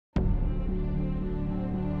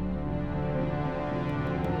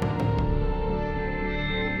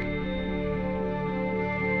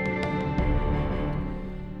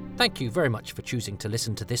Thank you very much for choosing to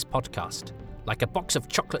listen to this podcast. Like a box of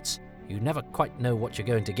chocolates, you never quite know what you're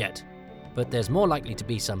going to get. But there's more likely to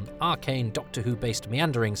be some arcane Doctor Who-based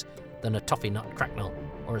meanderings than a toffee nut cracknel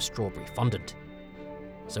or a strawberry fondant.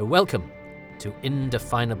 So welcome to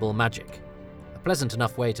Indefinable Magic. A pleasant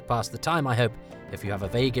enough way to pass the time, I hope, if you have a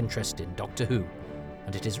vague interest in Doctor Who.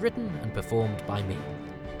 And it is written and performed by me,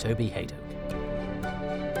 Toby Hadoke.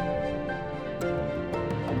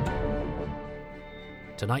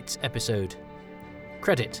 Tonight's episode,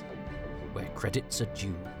 Credit, where credits are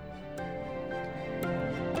due.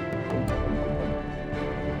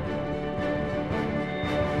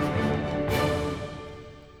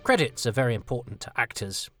 Credits are very important to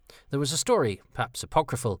actors. There was a story, perhaps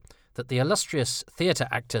apocryphal, that the illustrious theatre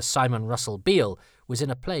actor Simon Russell Beale was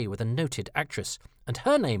in a play with a noted actress, and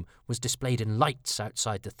her name was displayed in lights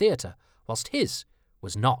outside the theatre, whilst his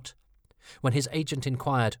was not. When his agent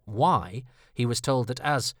inquired why, he was told that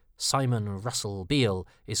as Simon Russell Beale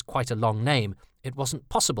is quite a long name, it wasn't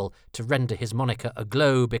possible to render his moniker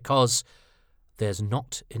aglow because there's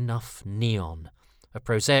not enough neon, a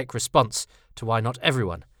prosaic response to why not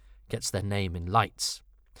everyone gets their name in lights.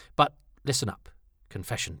 But listen up,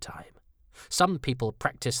 confession time. Some people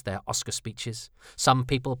practice their Oscar speeches, some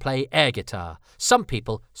people play air guitar, some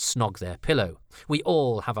people snog their pillow. We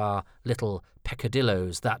all have our little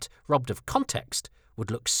peccadillos that, robbed of context, would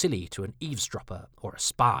look silly to an eavesdropper or a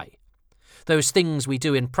spy. Those things we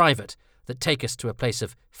do in private that take us to a place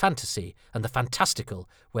of fantasy and the fantastical,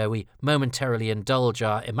 where we momentarily indulge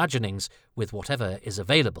our imaginings with whatever is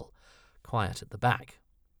available, quiet at the back.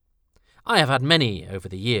 I have had many over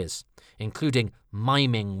the years, including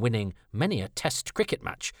miming winning many a test cricket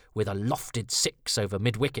match with a lofted six over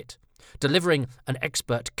mid-wicket, delivering an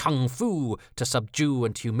expert kung fu to subdue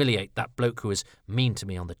and humiliate that bloke who was mean to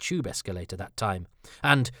me on the tube escalator that time,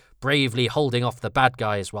 and bravely holding off the bad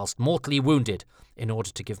guys whilst mortally wounded in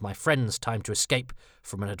order to give my friends time to escape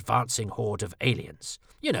from an advancing horde of aliens.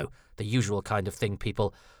 You know, the usual kind of thing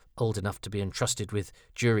people old enough to be entrusted with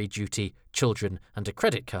jury duty, children, and a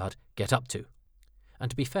credit card get up to. And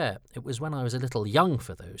to be fair, it was when I was a little young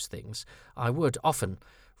for those things, I would often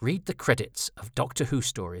read the credits of Doctor Who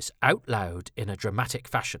stories out loud in a dramatic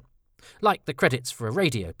fashion, like the credits for a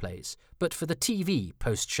radio plays, but for the TV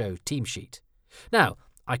post-show team sheet. Now,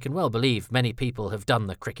 I can well believe many people have done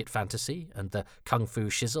the cricket fantasy and the kung fu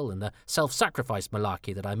shizzle and the self-sacrifice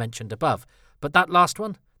malarkey that I mentioned above, but that last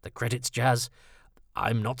one, the credits jazz,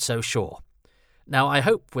 I'm not so sure. Now, I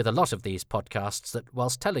hope with a lot of these podcasts that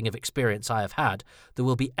whilst telling of experience I have had, there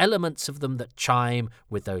will be elements of them that chime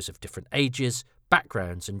with those of different ages,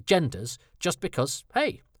 backgrounds and genders, just because,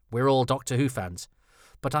 hey, we're all Doctor Who fans.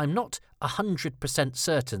 But I'm not 100%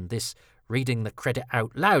 certain this reading the credit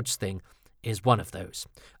out louds thing is one of those.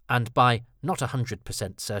 And by not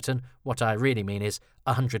 100% certain, what I really mean is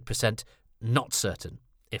 100% not certain,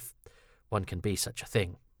 if one can be such a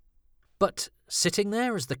thing. But sitting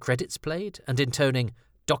there as the credits played and intoning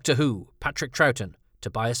Doctor Who, Patrick Troughton,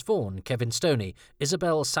 Tobias Vaughan, Kevin Stoney,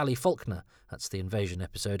 Isabel Sally Faulkner, that's the Invasion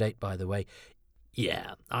episode 8 by the way,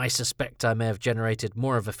 yeah, I suspect I may have generated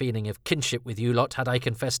more of a feeling of kinship with you lot had I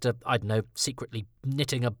confessed to, secretly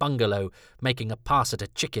knitting a bungalow, making a pass at a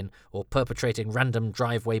chicken, or perpetrating random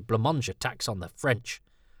driveway blancmange attacks on the French.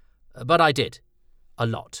 But I did. A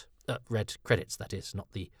lot. Read credits, that is,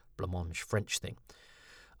 not the blancmange French thing.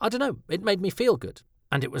 I don't know, it made me feel good,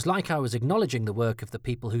 and it was like I was acknowledging the work of the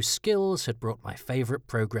people whose skills had brought my favourite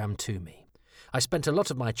programme to me. I spent a lot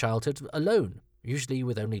of my childhood alone, usually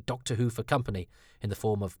with only Doctor Who for company, in the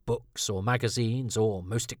form of books or magazines, or,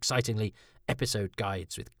 most excitingly, episode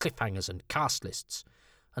guides with cliffhangers and cast lists.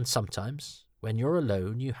 And sometimes, when you're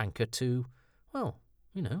alone, you hanker to,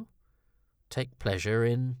 take pleasure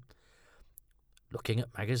in looking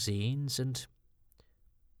at magazines and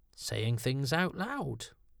saying things out loud.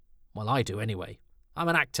 Well, I do anyway. I'm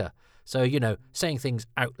an actor, so, saying things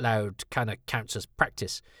out loud kind of counts as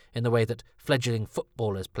practice, in the way that fledgling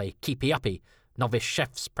footballers play keepy-uppy, novice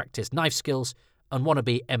chefs practice knife skills, and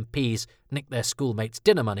wannabe MPs nick their schoolmates'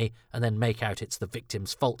 dinner money and then make out it's the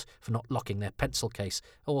victim's fault for not locking their pencil case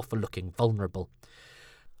or for looking vulnerable.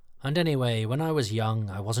 And anyway, when I was young,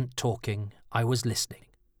 I wasn't talking, I was listening.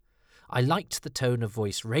 I liked the tone of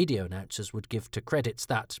voice radio announcers would give to credits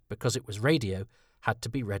that, because it was radio, had to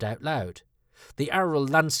be read out loud. The aural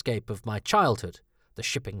landscape of my childhood, the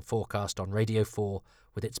shipping forecast on Radio 4,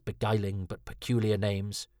 with its beguiling but peculiar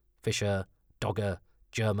names, Fisher, Dogger,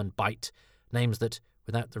 German Bite, names that,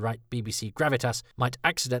 without the right BBC gravitas, might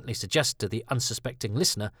accidentally suggest to the unsuspecting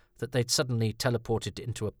listener that they'd suddenly teleported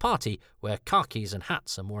into a party where khakis and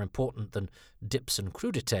hats are more important than dips and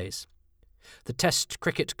crudités. The Test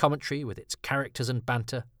cricket commentary with its characters and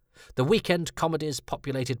banter, the weekend comedies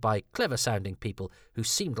populated by clever-sounding people who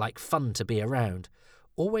seemed like fun to be around,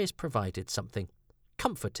 always provided something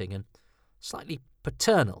comforting and slightly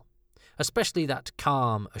paternal, especially that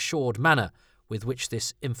calm, assured manner with which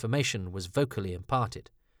this information was vocally imparted.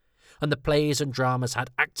 And the plays and dramas had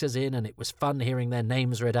actors in, and it was fun hearing their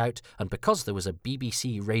names read out, and because there was a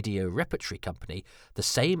BBC radio repertory company, the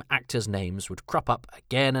same actors' names would crop up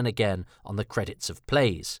again and again on the credits of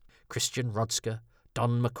plays. Christian Rodsker,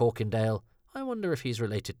 Don McCorkindale, I wonder if he's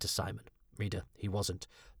related to Simon. Reader, he wasn't.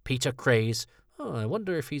 Peter Craze, I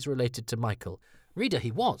wonder if he's related to Michael. Reader,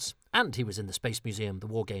 he was, and he was in the Space Museum, the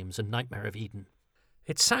War Games, and Nightmare of Eden.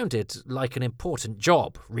 It sounded like an important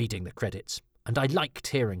job, reading the credits, and I liked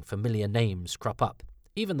hearing familiar names crop up,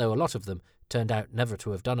 even though a lot of them turned out never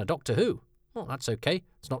to have done a Doctor Who. Well, that's okay.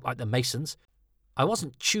 It's not like the Masons. I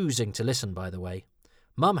wasn't choosing to listen, by the way.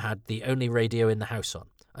 Mum had the only radio in the house on,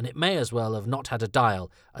 and it may as well have not had a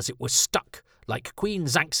dial, as it was stuck, like Queen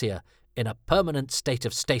Xanxia, in a permanent state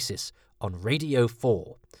of stasis on Radio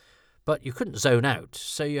 4. But you couldn't zone out,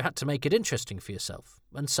 so you had to make it interesting for yourself,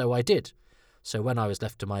 and so I did. So when I was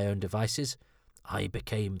left to my own devices, I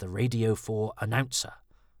became the Radio 4 announcer,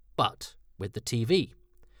 but with the TV.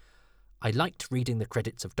 I liked reading the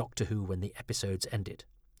credits of Doctor Who when the episodes ended.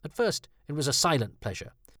 At first, it was a silent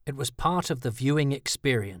pleasure. It was part of the viewing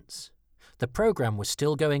experience. The programme was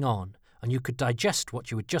still going on, and you could digest what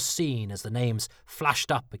you had just seen as the names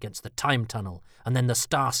flashed up against the time tunnel and then the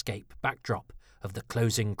starscape backdrop of the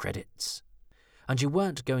closing credits. And you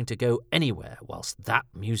weren't going to go anywhere whilst that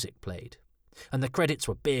music played. And the credits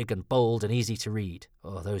were big and bold and easy to read.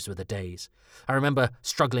 Oh, those were the days. I remember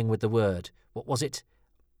struggling with the word. What was it?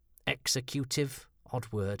 Executive?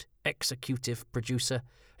 Odd word. Executive producer.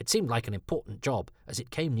 It seemed like an important job as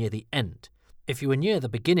it came near the end. If you were near the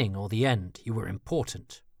beginning or the end, you were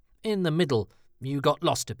important. In the middle, you got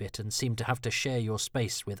lost a bit and seemed to have to share your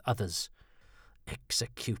space with others.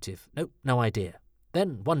 Executive. Nope, no idea.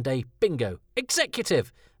 Then, one day, bingo,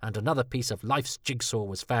 executive! And another piece of life's jigsaw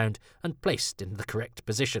was found and placed in the correct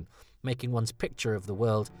position, making one's picture of the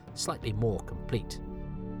world slightly more complete.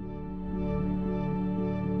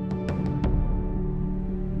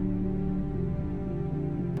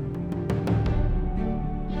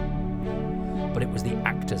 But it was the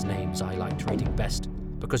actors' names I liked reading best,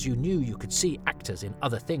 because you knew you could see actors in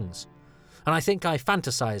other things. And I think I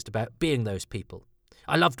fantasised about being those people.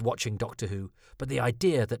 I loved watching Doctor Who, but the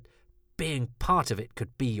idea that being part of it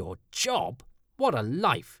could be your job, what a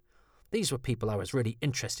life! These were people I was really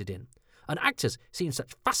interested in. And actors seemed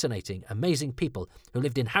such fascinating, amazing people who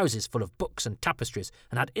lived in houses full of books and tapestries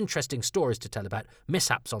and had interesting stories to tell about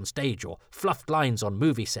mishaps on stage or fluffed lines on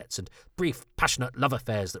movie sets and brief, passionate love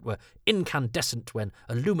affairs that were incandescent when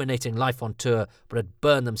illuminating life on tour but had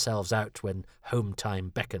burned themselves out when home time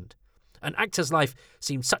beckoned. An actor's life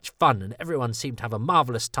seemed such fun, and everyone seemed to have a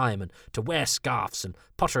marvellous time and to wear scarves and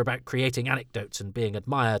potter about creating anecdotes and being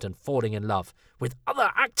admired and falling in love with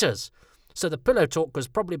other actors. So the pillow talk was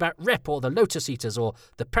probably about Rep or the Lotus Eaters or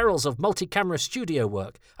the perils of multi-camera studio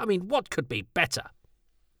work. I mean, what could be better?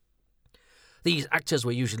 These actors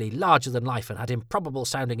were usually larger than life and had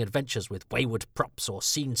improbable-sounding adventures with wayward props or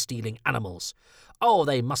scene-stealing animals. Oh,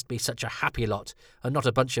 they must be such a happy lot, and not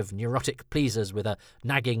a bunch of neurotic pleasers with a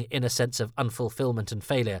nagging inner sense of unfulfillment and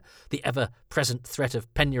failure, the ever-present threat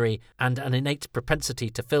of penury, and an innate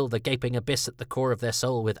propensity to fill the gaping abyss at the core of their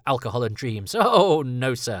soul with alcohol and dreams. Oh,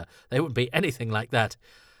 no, sir, they wouldn't be anything like that.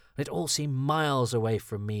 It all seemed miles away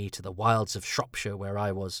from me to the wilds of Shropshire where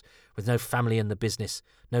I was, with no family in the business,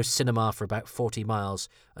 no cinema for about 40 miles,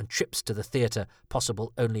 and trips to the theatre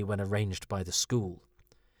possible only when arranged by the school.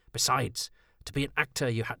 Besides, to be an actor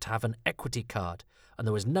you had to have an equity card, and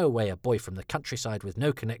there was no way a boy from the countryside with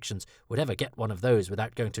no connections would ever get one of those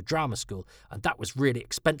without going to drama school, and that was really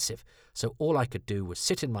expensive, so all I could do was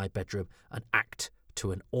sit in my bedroom and act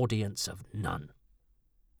to an audience of none.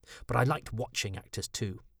 But I liked watching actors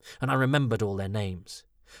too, and I remembered all their names.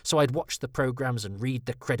 So I'd watch the programmes and read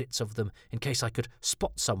the credits of them in case I could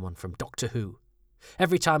spot someone from Doctor Who.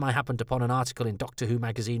 Every time I happened upon an article in Doctor Who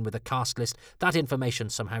magazine with a cast list, that information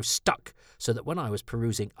somehow stuck, so that when I was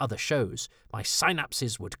perusing other shows, my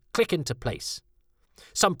synapses would click into place.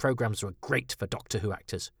 Some programmes were great for Doctor Who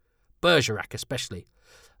actors. Bergerac especially,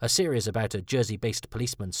 a series about a Jersey-based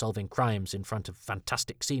policeman solving crimes in front of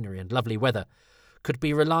fantastic scenery and lovely weather, could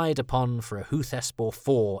be relied upon for a Who Thesp or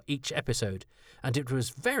 4 each episode, and it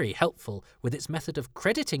was very helpful with its method of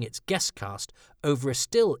crediting its guest cast over a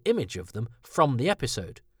still image of them from the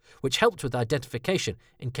episode, which helped with identification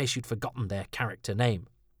in case you'd forgotten their character name.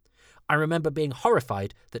 I remember being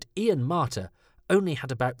horrified that Ian Marter only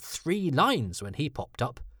had about 3 lines when he popped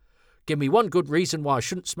up. "Give me one good reason why I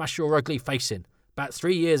shouldn't smash your ugly face in. About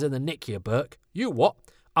 3 years in the nick, you Burke. You what?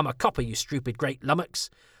 I'm a copper, you stupid great lummox."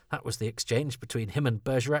 That was the exchange between him and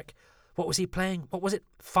Bergerac. What was he playing? What was it?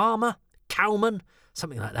 Farmer? Cowman?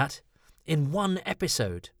 Something like that. In one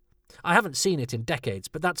episode. I haven't seen it in decades,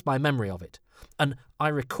 but that's my memory of it. And I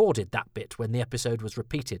recorded that bit when the episode was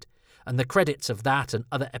repeated, and the credits of that and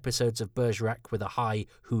other episodes of Bergerac with a high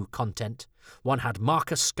Who content. One had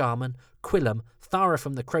Marcus Scarman, Quillam, Thara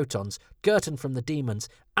from the Crotons, Girton from the Demons,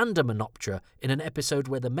 and a Menoptera in an episode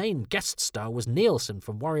where the main guest star was Nielsen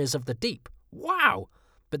from Warriors of the Deep. Wow!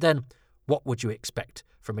 But then, what would you expect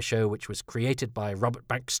from a show which was created by Robert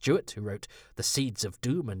Banks Stewart, who wrote The Seeds of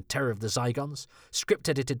Doom and Terror of the Zygons, script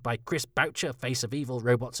edited by Chris Boucher, Face of Evil,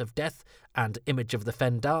 Robots of Death, and Image of the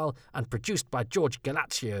Fendal, and produced by George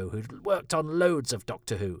Galaccio, who'd worked on loads of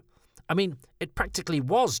Doctor Who. I mean, it practically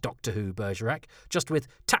was Doctor Who, Bergerac, just with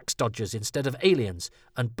tax dodgers instead of aliens,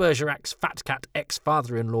 and Bergerac's fat cat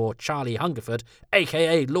ex-father-in-law Charlie Hungerford,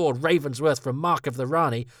 a.k.a. Lord Ravensworth from Mark of the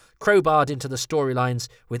Rani, crowbarred into the storylines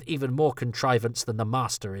with even more contrivance than the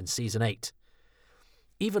Master in Season 8.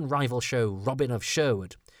 Even rival show Robin of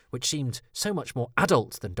Sherwood, which seemed so much more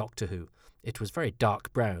adult than Doctor Who. It was very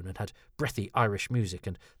dark brown and had breathy Irish music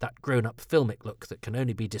and that grown-up filmic look that can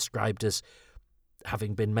only be described as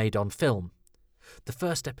having been made on film. The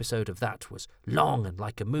first episode of that was long and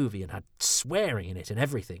like a movie and had swearing in it and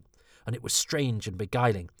everything, and it was strange and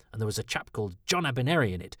beguiling, and there was a chap called John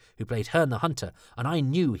Abineri in it who played Herne the Hunter, and I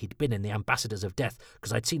knew he'd been in the Ambassadors of Death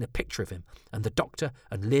because I'd seen a picture of him, and the Doctor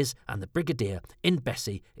and Liz and the Brigadier in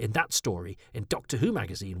Bessie in that story in Doctor Who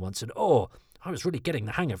magazine once, and I was really getting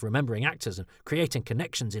the hang of remembering actors and creating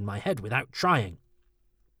connections in my head without trying.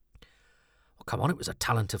 Well, come on, it was a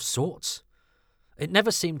talent of sorts. It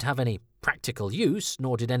never seemed to have any practical use,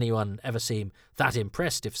 nor did anyone ever seem that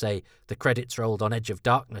impressed if, say, the credits rolled on Edge of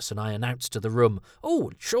Darkness and I announced to the room,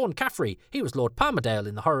 "Oh, Sean Caffrey, he was Lord Palmerdale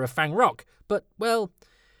in The Horror of Fang Rock." But, well,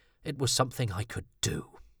 it was something I could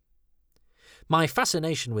do. My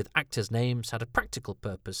fascination with actors' names had a practical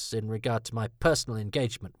purpose in regard to my personal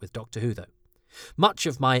engagement with Doctor Who, though. Much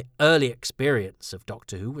of my early experience of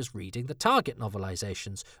Doctor Who was reading the Target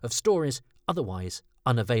novelisations of stories otherwise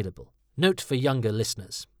unavailable. Note for younger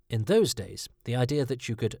listeners, in those days, the idea that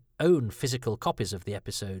you could own physical copies of the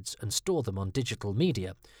episodes and store them on digital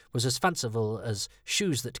media was as fanciful as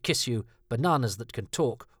shoes that kiss you, bananas that can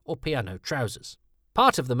talk, or piano trousers.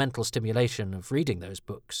 Part of the mental stimulation of reading those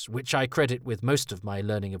books, which I credit with most of my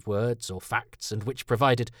learning of words or facts and which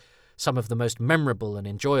provided some of the most memorable and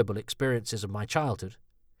enjoyable experiences of my childhood,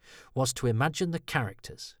 was to imagine the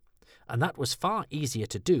characters. And that was far easier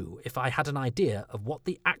to do if I had an idea of what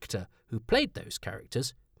the actor who played those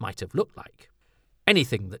characters might have looked like.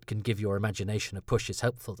 Anything that can give your imagination a push is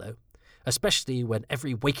helpful, though, especially when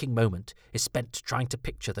every waking moment is spent trying to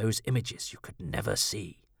picture those images you could never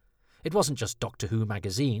see. It wasn't just Doctor Who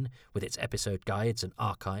magazine, with its episode guides and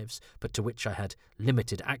archives, but to which I had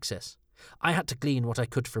limited access. I had to glean what I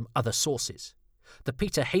could from other sources. The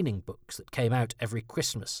Peter Haining books that came out every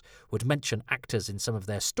Christmas would mention actors in some of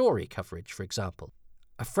their story coverage, for example.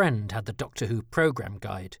 A friend had the Doctor Who programme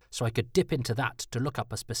guide, so I could dip into that to look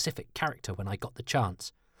up a specific character when I got the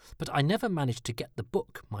chance. But I never managed to get the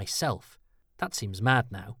book myself. That seems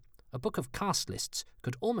mad now. A book of cast lists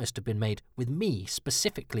could almost have been made with me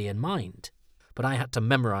specifically in mind. But I had to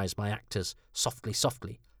memorise my actors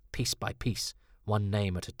softly, piece by piece, one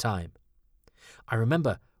name at a time. I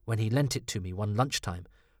remember when he lent it to me one lunchtime,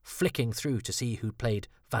 flicking through to see who played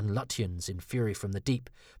Van Lutyens in Fury from the Deep,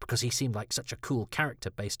 because he seemed like such a cool character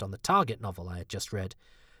based on the Target novel I had just read,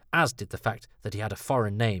 as did the fact that he had a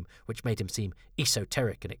foreign name which made him seem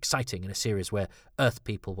esoteric and exciting in a series where Earth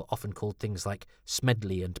people were often called things like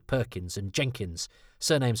Smedley and Perkins and Jenkins,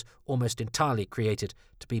 surnames almost entirely created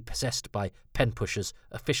to be possessed by pen pushers,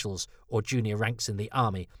 officials, or junior ranks in the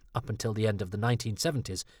army up until the end of the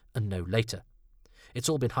 1970s and no later. It's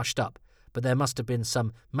all been hushed up, but there must have been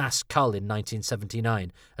some mass cull in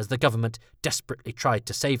 1979 as the government desperately tried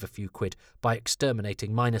to save a few quid by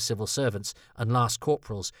exterminating minor civil servants and last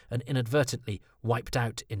corporals and inadvertently wiped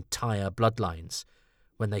out entire bloodlines.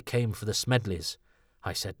 When they came for the Smedleys,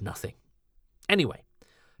 I said nothing. Anyway,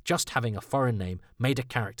 just having a foreign name made a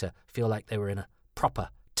character feel like they were in a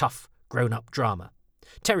proper, tough, grown-up drama.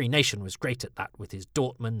 Terry Nation was great at that with his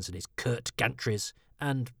Dortmunds and his Kurt Gantrys,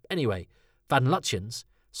 and anyway, Van Lutyens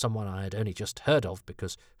someone I had only just heard of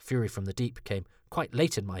because Fury from the Deep came quite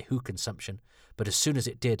late in my Who consumption, but as soon as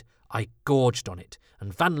it did, I gorged on it,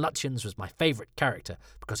 and Van Lutyens was my favourite character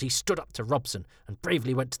because he stood up to Robson and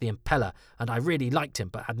bravely went to the Impeller, and I really liked him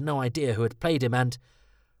but had no idea who had played him, and...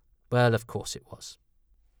 well, of course it was.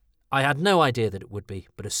 I had no idea that it would be,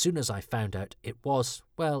 but as soon as I found out it was,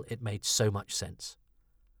 well, it made so much sense.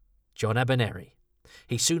 John Abineri.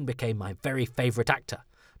 He soon became my very favourite actor,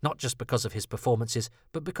 not just because of his performances,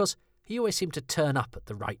 but because he always seemed to turn up at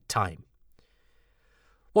the right time.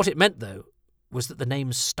 What it meant, though, was that the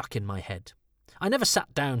names stuck in my head. I never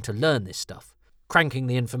sat down to learn this stuff, cranking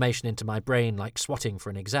the information into my brain like swatting for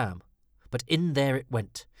an exam. But in there it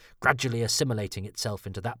went, gradually assimilating itself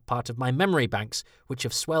into that part of my memory banks which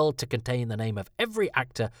have swelled to contain the name of every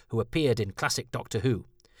actor who appeared in classic Doctor Who.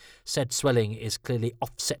 Said swelling is clearly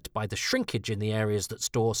offset by the shrinkage in the areas that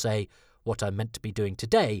store, say, what I'm meant to be doing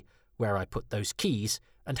today, where I put those keys,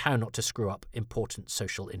 and how not to screw up important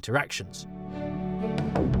social interactions.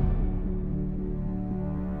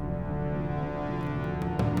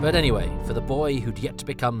 But anyway, for the boy who'd yet to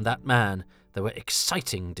become that man, there were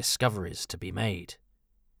exciting discoveries to be made.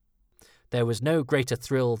 There was no greater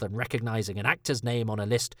thrill than recognising an actor's name on a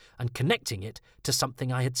list and connecting it to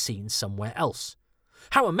something I had seen somewhere else.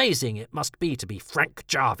 How amazing it must be to be Frank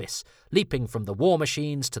Jarvis, leaping from the War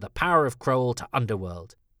Machines to the Power of Kroll to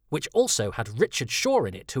Underworld, which also had Richard Shaw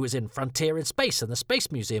in it, who was in Frontier in Space and the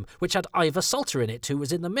Space Museum, which had Ivor Salter in it, who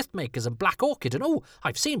was in The Mythmakers and Black Orchid, and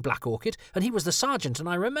I've seen Black Orchid, and he was the Sergeant, and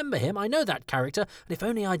I remember him, I know that character, and if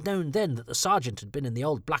only I'd known then that the Sergeant had been in the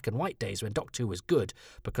old black and white days when Doctor Who was good,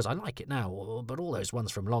 because I like it now, but all those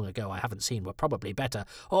ones from long ago I haven't seen were probably better.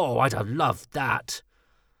 I'd have loved that.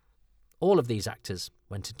 All of these actors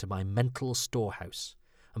went into my mental storehouse,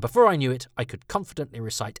 and before I knew it, I could confidently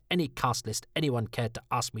recite any cast list anyone cared to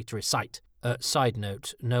ask me to recite. Side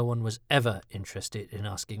note, no one was ever interested in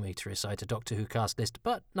asking me to recite a Doctor Who cast list,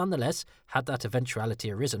 but nonetheless, had that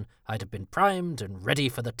eventuality arisen, I'd have been primed and ready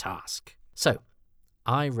for the task. So,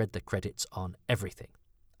 I read the credits on everything,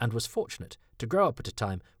 and was fortunate to grow up at a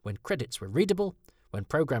time when credits were readable, when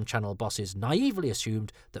programme channel bosses naively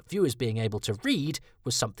assumed that viewers being able to read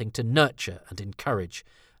was something to nurture and encourage,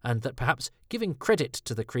 and that perhaps giving credit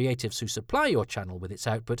to the creatives who supply your channel with its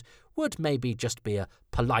output would maybe just be a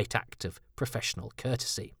polite act of professional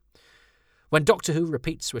courtesy. When Doctor Who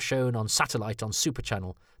repeats were shown on satellite on Super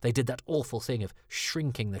Channel, they did that awful thing of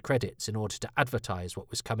shrinking the credits in order to advertise what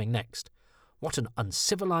was coming next. What an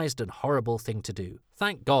uncivilised and horrible thing to do.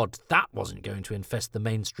 Thank God that wasn't going to infest the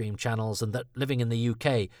mainstream channels, and that living in the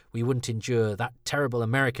UK we wouldn't endure that terrible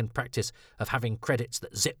American practice of having credits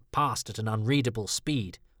that zip past at an unreadable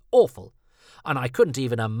speed. Awful. And I couldn't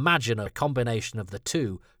even imagine a combination of the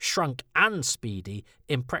two, shrunk and speedy,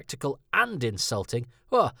 impractical and insulting.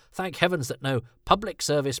 Thank heavens that no public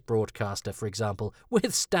service broadcaster, for example,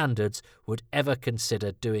 with standards, would ever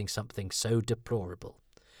consider doing something so deplorable.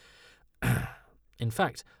 In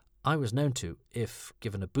fact, I was known to, if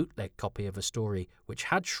given a bootleg copy of a story which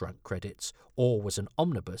had shrunk credits or was an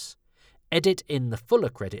omnibus, edit in the fuller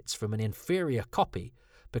credits from an inferior copy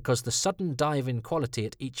because the sudden dive in quality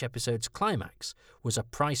at each episode's climax was a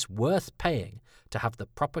price worth paying to have the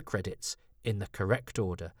proper credits in the correct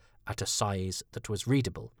order at a size that was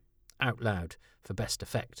readable, out loud, for best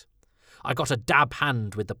effect. I got a dab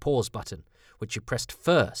hand with the pause button, which you pressed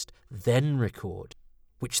first, then record,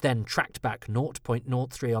 which then tracked back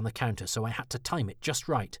 0.03 on the counter, so I had to time it just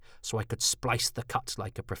right so I could splice the cut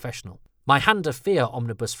like a professional. My Hand of Fear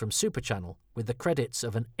omnibus from Super Channel, with the credits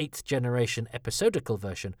of an 8th generation episodical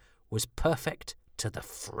version, was perfect to the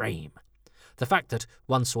frame. The fact that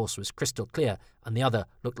one source was crystal clear and the other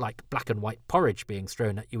looked like black and white porridge being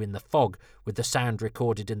thrown at you in the fog with the sound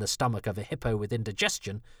recorded in the stomach of a hippo with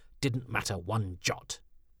indigestion didn't matter one jot.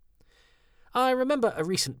 I remember a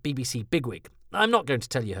recent BBC bigwig, I'm not going to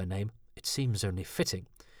tell you her name, it seems only fitting,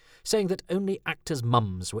 saying that only actors'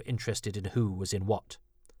 mums were interested in who was in what.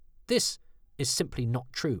 This is simply not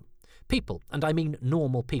true. People, and I mean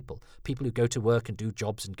normal people who go to work and do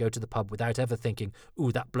jobs and go to the pub without ever thinking,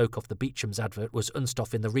 that bloke off the Beecham's advert was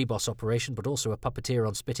Unstoff in the Rebos operation but also a puppeteer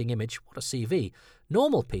on Spitting Image, what a CV.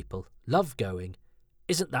 Normal people love going,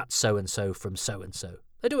 isn't that so-and-so from so-and-so?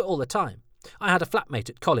 They do it all the time. I had a flatmate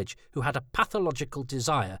at college who had a pathological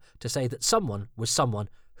desire to say that someone was someone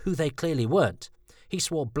who they clearly weren't. He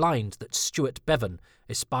swore blind that Stuart Bevan,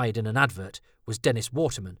 espied in an advert, was Dennis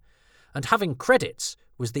Waterman, and having credits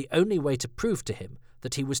was the only way to prove to him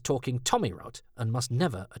that he was talking tommyrot and must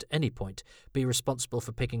never, at any point, be responsible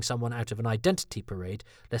for picking someone out of an identity parade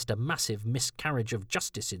lest a massive miscarriage of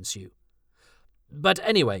justice ensue. But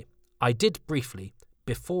anyway, I did briefly,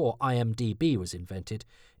 before IMDb was invented,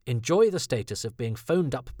 enjoy the status of being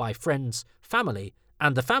phoned up by friends, family,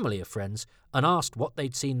 and the family of friends and asked what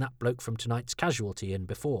they'd seen that bloke from tonight's Casualty in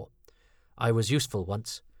before. I was useful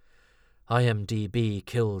once. IMDb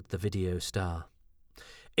killed the video star.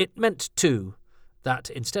 It meant, too, that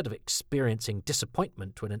instead of experiencing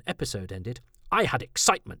disappointment when an episode ended, I had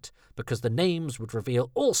excitement because the names would reveal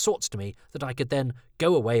all sorts to me that I could then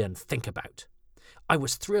go away and think about. I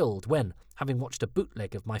was thrilled when, having watched a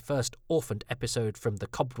bootleg of my first orphaned episode from The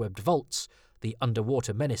Cobwebbed Vaults, The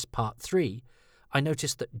Underwater Menace Part 3, I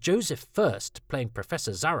noticed that Joseph First, playing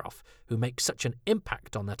Professor Zaroff, who makes such an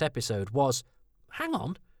impact on that episode, was, hang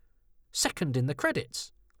on, second in the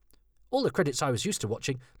credits. All the credits I was used to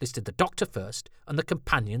watching listed the Doctor first and the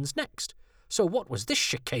companions next. So what was this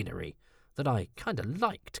chicanery? That I kind of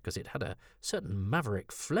liked because it had a certain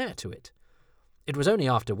maverick flair to it. It was only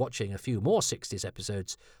after watching a few more 60s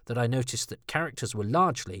episodes that I noticed that characters were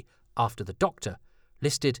largely, after the Doctor,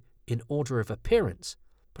 listed in order of appearance,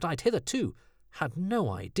 but I'd hitherto had no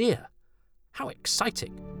idea. How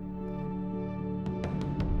exciting!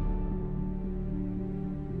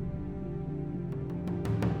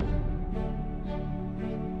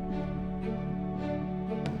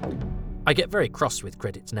 I get very cross with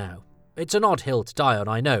credits now. It's an odd hill to die on,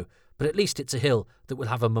 I know, but at least it's a hill that will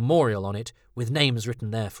have a memorial on it with names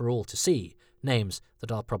written there for all to see, names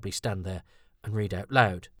that I'll probably stand there and read out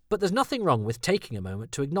loud. But there's nothing wrong with taking a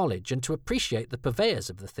moment to acknowledge and to appreciate the purveyors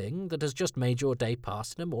of the thing that has just made your day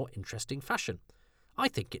pass in a more interesting fashion. I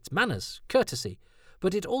think it's manners, courtesy,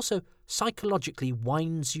 but it also psychologically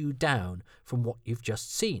winds you down from what you've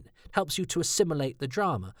just seen, helps you to assimilate the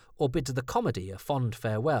drama or bid the comedy a fond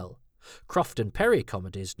farewell. Croft and Perry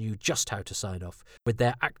comedies knew just how to sign off, with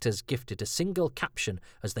their actors gifted a single caption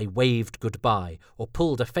as they waved goodbye or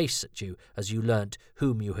pulled a face at you as you learnt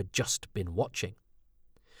whom you had just been watching.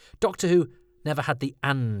 Doctor Who never had the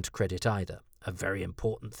 "and" credit either, a very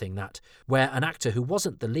important thing that, where an actor who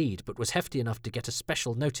wasn't the lead but was hefty enough to get a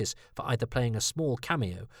special notice for either playing a small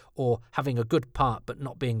cameo or having a good part but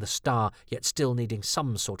not being the star yet still needing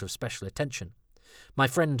some sort of special attention. My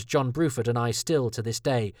friend John Bruford and I still, to this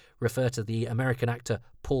day, refer to the American actor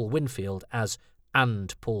Paul Winfield as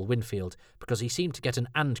 "and Paul Winfield" because he seemed to get an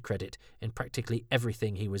 "and" credit in practically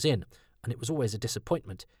everything he was in, and it was always a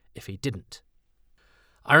disappointment if he didn't.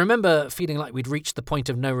 I remember feeling like we'd reached the point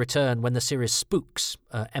of no return when the series Spooks,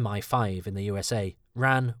 MI5 in the USA,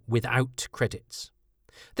 ran without credits.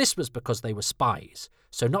 This was because they were spies,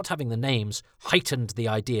 so not having the names heightened the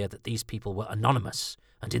idea that these people were anonymous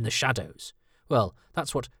and in the shadows. Well,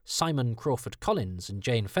 that's what Simon Crawford Collins and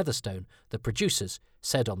Jane Featherstone, the producers,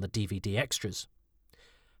 said on the DVD extras.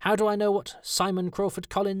 How do I know what Simon Crawford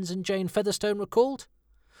Collins and Jane Featherstone were called?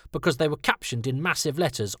 Because they were captioned in massive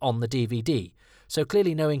letters on the DVD, so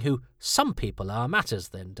clearly knowing who some people are matters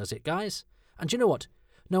then, does it, guys? And you know what?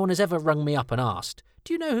 No one has ever rung me up and asked,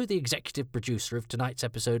 do you know who the executive producer of tonight's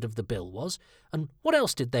episode of The Bill was? And what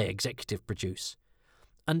else did they executive produce?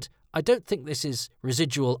 And I don't think this is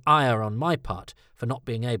residual ire on my part for not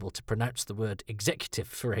being able to pronounce the word executive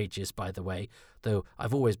for ages, by the way, though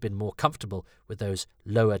I've always been more comfortable with those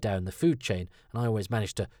lower down the food chain, and I always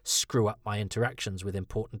manage to screw up my interactions with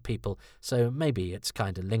important people, so maybe it's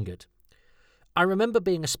kind of lingered. I remember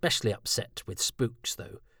being especially upset with Spooks,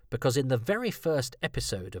 though, because in the very first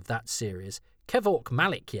episode of that series, Kevork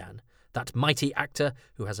Malikian, that mighty actor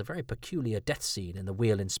who has a very peculiar death scene in The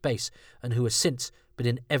Wheel in Space and who has since been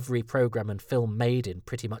in every programme and film made in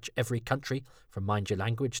pretty much every country, from Mind Your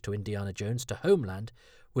Language to Indiana Jones to Homeland,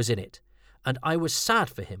 was in it. And I was sad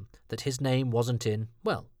for him that his name wasn't in,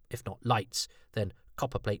 well, if not lights, then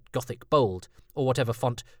copperplate Gothic bold, or whatever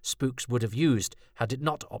font Spooks would have used had it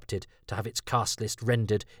not opted to have its cast list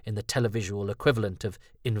rendered in the televisual equivalent of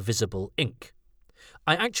invisible ink.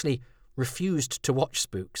 I actually refused to watch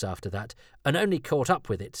Spooks after that, and only caught up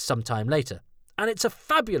with it some time later. And it's a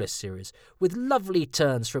fabulous series, with lovely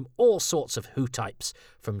turns from all sorts of Who types,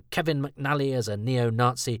 from Kevin McNally as a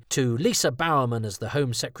neo-Nazi, to Lisa Bowerman as the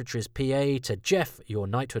Home Secretary's PA, to Jeff, your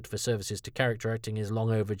knighthood for services to character acting is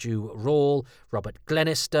long overdue, Rawl, Robert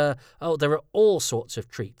Glenister. Oh, there are all sorts of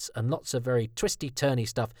treats, and lots of very twisty-turny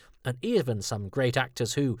stuff, and even some great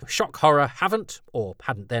actors who, shock horror, haven't, or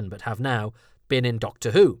hadn't then but have now, been in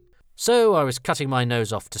Doctor Who. So I was cutting my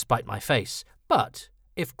nose off to spite my face, but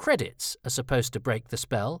if credits are supposed to break the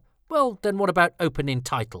spell, well, then what about opening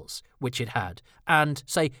titles, which it had, and,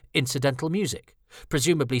 say, incidental music?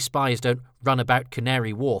 Presumably spies don't run about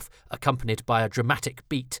Canary Wharf accompanied by a dramatic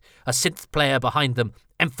beat, a synth player behind them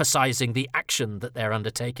emphasising the action that they're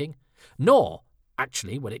undertaking. Nor,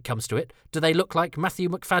 Actually, when it comes to it, do they look like Matthew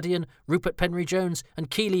McFadden, Rupert Penry-Jones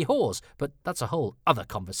and Keeley Hawes? But that's a whole other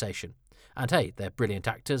conversation. And hey, they're brilliant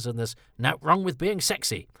actors and there's nought wrong with being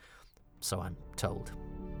sexy. So I'm told.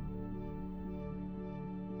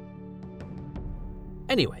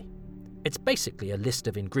 Anyway, it's basically a list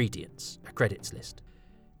of ingredients, a credits list.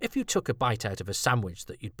 If you took a bite out of a sandwich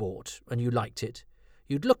that you'd bought and you liked it,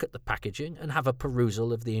 you'd look at the packaging and have a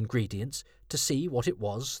perusal of the ingredients to see what it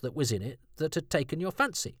was that was in it that had taken your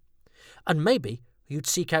fancy. And maybe you'd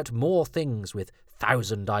seek out more things with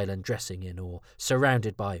Thousand Island dressing in or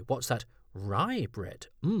surrounded by, what's that, rye bread?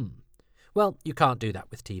 Well, you can't do that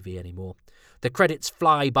with TV anymore. The credits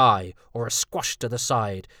fly by or are squashed to the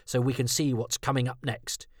side so we can see what's coming up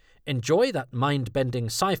next. Enjoy that mind-bending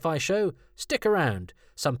sci-fi show? Stick around.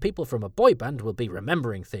 Some people from a boy band will be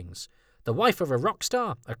remembering things. The wife of a rock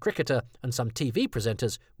star, a cricketer, and some TV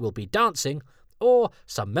presenters will be dancing, or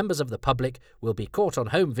some members of the public will be caught on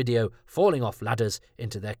home video falling off ladders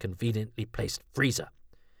into their conveniently placed freezer.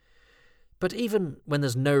 But even when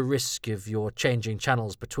there's no risk of your changing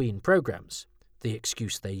channels between programmes, the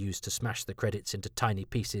excuse they use to smash the credits into tiny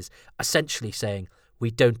pieces, essentially saying, we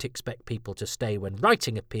don't expect people to stay when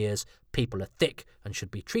writing appears, people are thick and should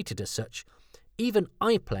be treated as such, even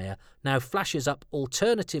iPlayer now flashes up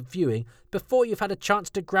alternative viewing before you've had a chance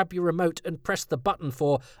to grab your remote and press the button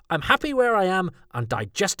for, I'm happy where I am and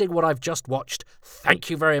digesting what I've just watched, thank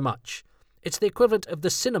you very much. It's the equivalent of the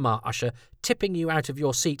cinema usher tipping you out of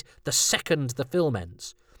your seat the second the film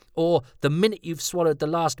ends. Or the minute you've swallowed the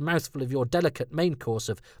last mouthful of your delicate main course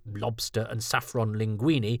of lobster and saffron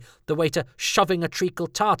linguine, the waiter shoving a treacle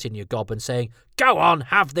tart in your gob and saying, go on,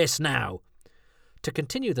 have this now. To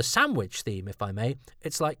continue the sandwich theme, if I may,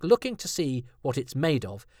 it's like looking to see what it's made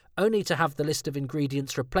of, only to have the list of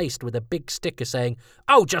ingredients replaced with a big sticker saying,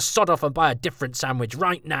 oh, just sod off and buy a different sandwich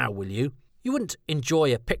right now, will you? You wouldn't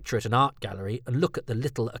enjoy a picture at an art gallery and look at the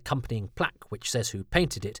little accompanying plaque which says who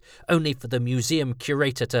painted it, only for the museum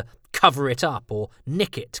curator to cover it up or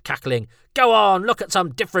nick it, cackling, go on, look at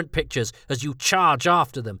some different pictures as you charge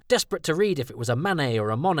after them, desperate to read if it was a Manet or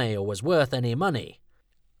a Monet or was worth any money.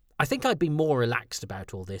 I think I'd be more relaxed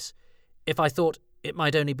about all this if I thought it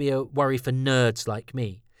might only be a worry for nerds like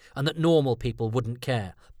me and that normal people wouldn't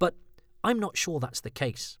care, but I'm not sure that's the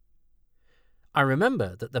case. I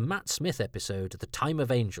remember that the Matt Smith episode, The Time of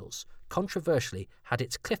Angels, controversially had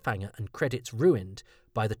its cliffhanger and credits ruined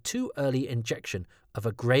by the too early injection of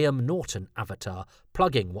a Graham Norton avatar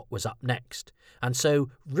plugging what was up next, and so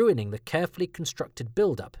ruining the carefully constructed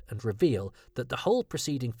build-up and reveal that the whole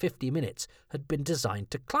preceding 50 minutes had been designed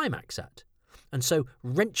to climax at, and so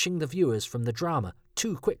wrenching the viewers from the drama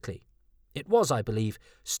too quickly. It was, I believe,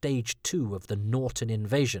 stage 2 of the Norton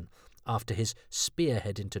invasion, after his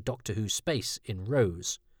spearhead into Doctor Who space in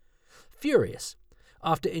Rose. Furious,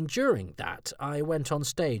 after enduring that, I went on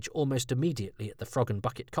stage almost immediately at the Frog and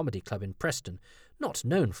Bucket Comedy Club in Preston, not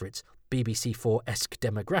known for its BBC4-esque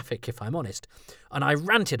demographic, if I'm honest, and I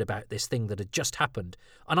ranted about this thing that had just happened,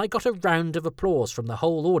 and I got a round of applause from the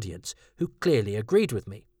whole audience, who clearly agreed with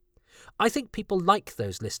me. I think people like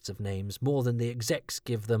those lists of names more than the execs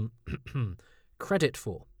give them credit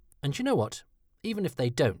for. And you know what? Even if they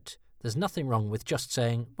don't, there's nothing wrong with just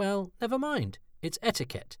saying, well, never mind, it's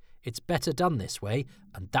etiquette, it's better done this way,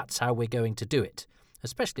 and that's how we're going to do it,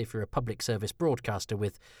 especially if you're a public service broadcaster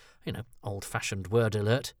with, old-fashioned word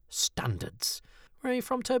alert, standards. Where are you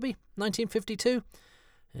from, Toby? 1952?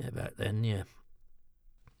 Yeah, about then, yeah.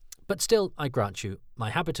 But still, I grant you, my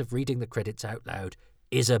habit of reading the credits out loud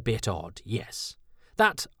is a bit odd, yes.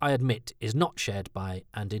 That, I admit, is not shared by,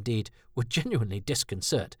 and indeed would genuinely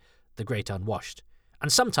disconcert, the great unwashed.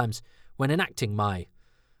 And sometimes, when enacting my,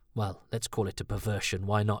 well, let's call it a perversion,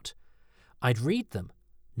 why not? I'd read them,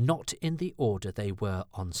 not in the order they were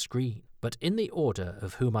on screen, but in the order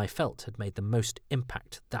of whom I felt had made the most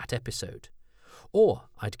impact that episode. Or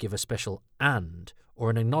I'd give a special and, or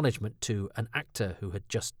an acknowledgement to an actor who had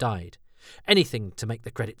just died. Anything to make the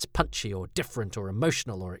credits punchy or different or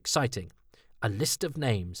emotional or exciting. A list of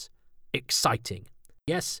names. Exciting.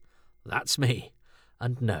 Yes, that's me.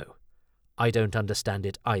 And no, I don't understand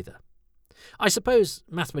it either. I suppose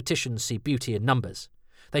mathematicians see beauty in numbers.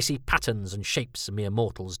 They see patterns and shapes mere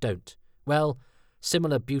mortals don't. Well,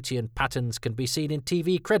 similar beauty and patterns can be seen in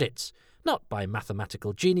TV credits, not by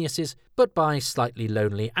mathematical geniuses, but by slightly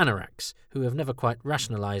lonely anoraks who have never quite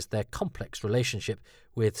rationalised their complex relationship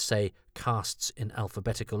with, say, casts in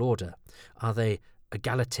alphabetical order. Are they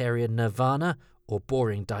egalitarian nirvana or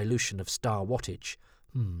boring dilution of star wattage?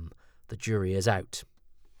 The jury is out.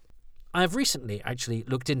 I have recently actually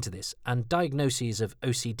looked into this, and diagnoses of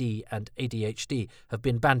OCD and ADHD have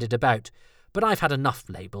been bandied about, But I've had enough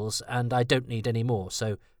labels, and I don't need any more,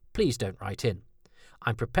 so please don't write in.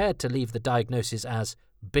 I'm prepared to leave the diagnosis as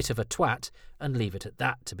bit of a twat and leave it at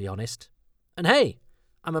that, to be honest. And hey,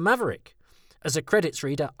 I'm a maverick. As a credits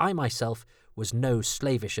reader, I myself was no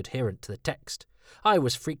slavish adherent to the text. I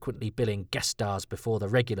was frequently billing guest stars before the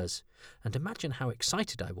regulars, and imagine how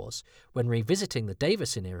excited I was when revisiting the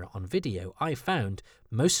Davison era on video I found,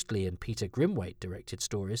 mostly in Peter Grimwaite-directed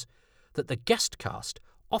stories, that the guest cast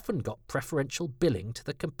often got preferential billing to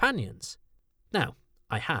the companions. Now,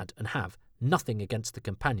 I had and have nothing against the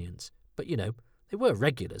companions, but they were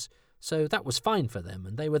regulars, so that was fine for them,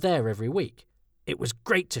 and they were there every week. It was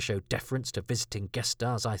great to show deference to visiting guest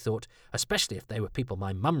stars, I thought, especially if they were people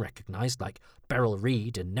my mum recognised, like Beryl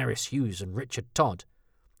Reid and Nerys Hughes and Richard Todd.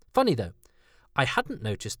 Funny though, I hadn't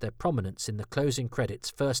noticed their prominence in the closing credits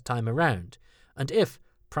first time around, and if,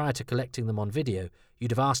 prior to collecting them on video,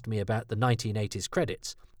 you'd have asked me about the 1980s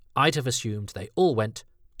credits, I'd have assumed they all went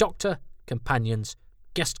Doctor, Companions,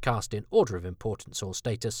 Guest cast in order of importance or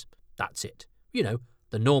status, that's it.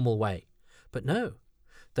 The normal way. But no.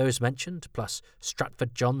 Those mentioned, plus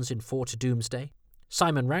Stratford Johns in Four to Doomsday,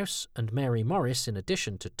 Simon Rouse and Mary Morris in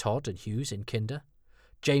addition to Todd and Hughes in Kinder,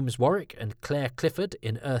 James Warwick and Claire Clifford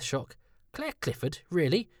in Earthshock. Claire Clifford?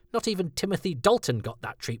 Really? Not even Timothy Dalton got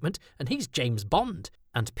that treatment, and he's James Bond.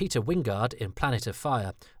 And Peter Wingard in Planet of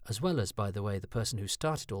Fire, as well as, by the way, the person who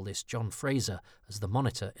started all this, John Fraser, as the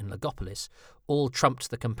Monitor in Logopolis, all trumped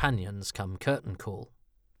the companions come curtain call.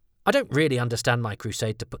 I don't really understand my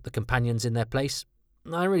crusade to put the companions in their place.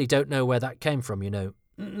 I really don't know where that came from,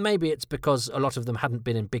 Maybe it's because a lot of them hadn't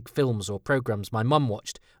been in big films or programmes my mum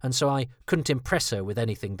watched, and so I couldn't impress her with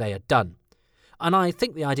anything they had done. And I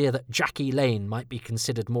think the idea that Jackie Lane might be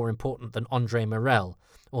considered more important than Andre Morel,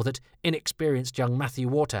 or that inexperienced young Matthew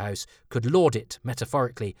Waterhouse could lord it,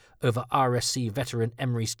 metaphorically, over RSC veteran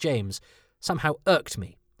Emrys James, somehow irked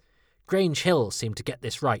me. Grange Hill seemed to get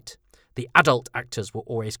this right. The adult actors were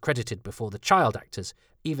always credited before the child actors,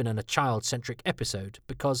 even in a child-centric episode,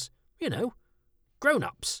 because,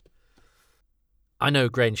 grown-ups. I know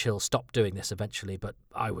Grange Hill stopped doing this eventually, but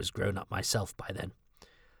I was grown up myself by then.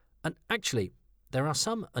 And actually, there are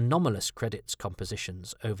some anomalous credits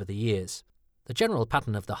compositions over the years. The general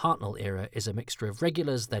pattern of the Hartnell era is a mixture of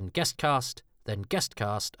regulars, then guest cast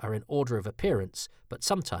are in order of appearance, but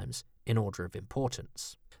sometimes in order of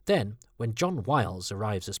importance. Then, when John Wiles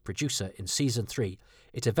arrives as producer in Season 3,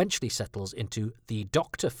 it eventually settles into the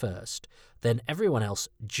Doctor first, then everyone else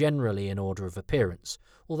generally in order of appearance,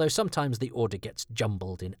 although sometimes the order gets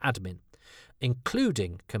jumbled in admin,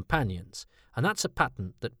 including companions, and that's a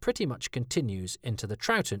pattern that pretty much continues into the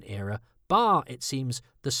Troughton era, bar, it seems,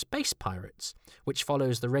 the Space Pirates, which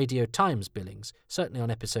follows the Radio Times billings, certainly on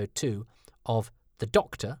episode 2, of the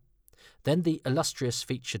Doctor, then the illustrious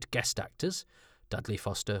featured guest actors, Dudley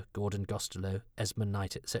Foster, Gordon Gostelow, Esmond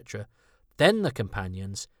Knight, etc., then the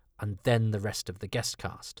companions, and then the rest of the guest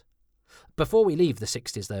cast. Before we leave the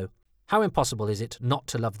 60s, though, how impossible is it not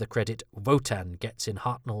to love the credit Wotan gets in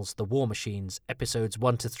Hartnell's The War Machines, episodes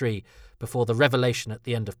 1 to 3, before the revelation at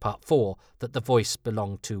the end of part 4 that the voice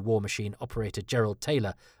belonged to War Machine operator Gerald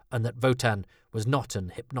Taylor, and that Wotan was not an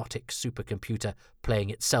hypnotic supercomputer playing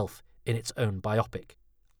itself in its own biopic.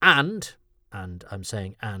 And I'm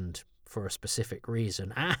saying and for a specific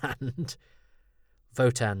reason, and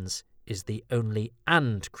Wotan's is the only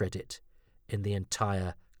and credit in the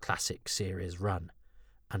entire classic series run,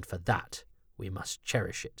 and for that we must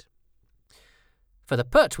cherish it. For the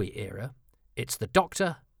Pertwee era, it's the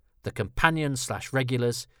Doctor, the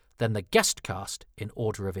companions/regulars, then the guest cast in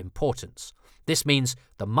order of importance. This means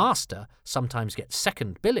the Master sometimes gets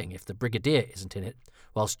second billing if the Brigadier isn't in it,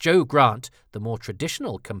 whilst Jo Grant, the more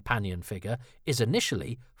traditional companion figure, is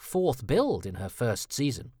initially fourth billed in her first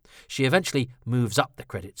season. She eventually moves up the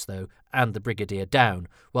credits, though, and the Brigadier down,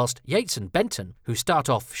 whilst Yates and Benton, who start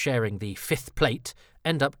off sharing the fifth plate,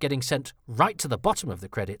 end up getting sent right to the bottom of the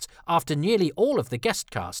credits after nearly all of the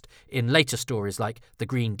guest cast in later stories like The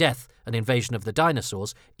Green Death and Invasion of the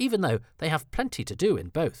Dinosaurs, even though they have plenty to do in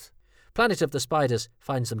both. Planet of the Spiders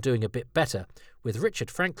finds them doing a bit better, with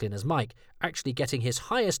Richard Franklin as Mike actually getting his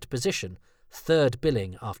highest position, third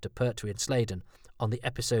billing after Pertwee and Sladen, on the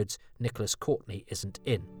episodes Nicholas Courtney isn't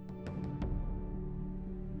in.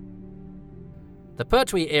 The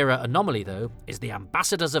Pertwee era anomaly, though, is the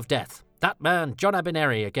Ambassadors of Death, that man John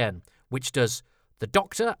Abineri again, which does the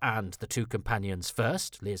Doctor and the two companions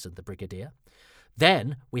first, Liz and the Brigadier.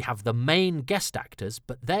 Then we have the main guest actors,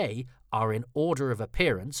 but they are in order of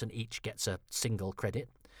appearance and each gets a single credit.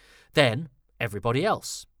 Then everybody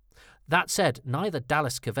else. That said, neither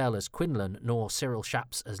Dallas Cavell as Quinlan nor Cyril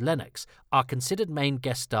Shaps as Lennox are considered main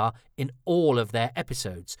guest star in all of their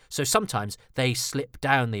episodes, so sometimes they slip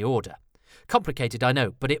down the order. Complicated, I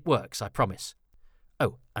know, but it works, I promise.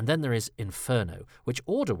 Oh, and then there is Inferno, which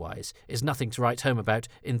order-wise is nothing to write home about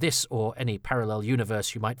in this or any parallel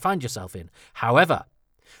universe you might find yourself in. However,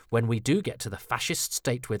 when we do get to the fascist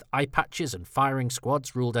state with eye patches and firing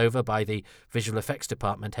squads ruled over by the visual effects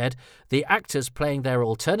department head, the actors playing their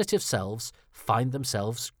alternative selves find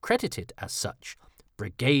themselves credited as such.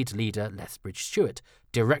 Brigade leader Lethbridge Stewart,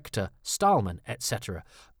 director Stahlman, etc.,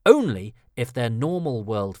 only if their normal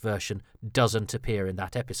world version doesn't appear in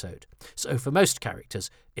that episode. So for most characters,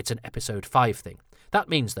 it's an episode 5 thing. That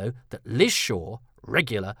means, though, that Liz Shaw,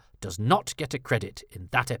 regular, does not get a credit in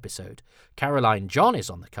that episode. Caroline John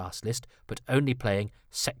is on the cast list, but only playing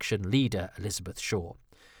section leader Elizabeth Shaw.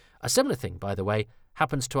 A similar thing, by the way,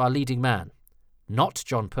 happens to our leading man. Not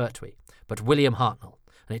John Pertwee, but William Hartnell,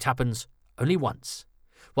 and it happens only once.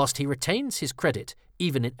 Whilst he retains his credit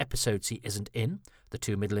even in episodes he isn't in, the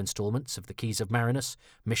 2 middle instalments of The Keys of Marinus,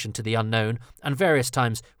 Mission to the Unknown, and various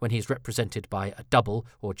times when he's represented by a double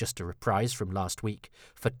or just a reprise from last week,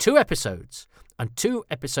 for 2 episodes, and 2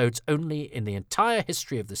 episodes only in the entire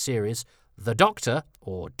history of the series, the Doctor,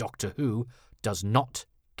 or Doctor Who, does not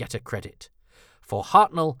get a credit. For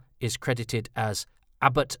Hartnell is credited as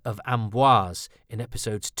Abbot of Amboise in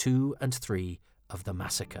episodes 2 and 3 of The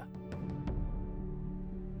Massacre.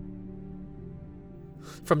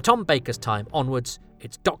 From Tom Baker's time onwards,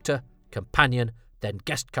 it's Doctor, Companion, then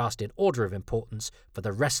guest cast in order of importance for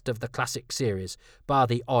the rest of the classic series, bar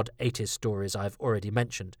the odd 80s stories I've already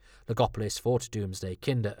mentioned, Logopolis, Fort Doomsday,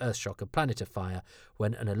 Kinder, Earthshock and Planet of Fire,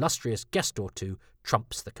 when an illustrious guest or 2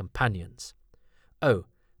 trumps the companions. Oh,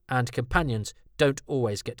 and companions don't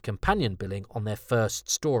always get companion billing on their first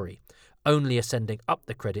story, only ascending up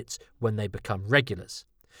the credits when they become regulars.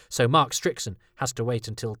 So Mark Strickson has to wait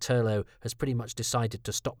until Turlough has pretty much decided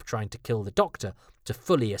to stop trying to kill the Doctor to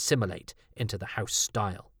fully assimilate into the house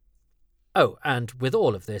style. Oh, and with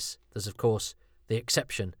all of this, there's of course the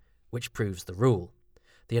exception which proves the rule.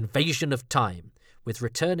 The Invasion of Time, with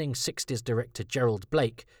returning 60s director Gerald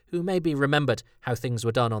Blake, who maybe remembered how things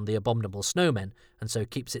were done on The Abominable Snowmen and so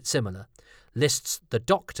keeps it similar, lists the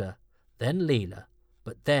Doctor, then Leela,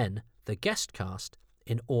 but then the guest cast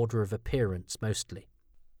in order of appearance mostly.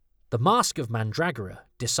 The Mask of Mandragora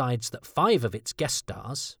decides that 5 of its guest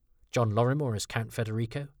stars, John Lorrimore as Count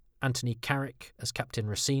Federico, Anthony Carrick as Captain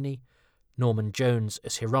Rossini, Norman Jones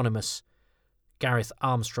as Hieronymus, Gareth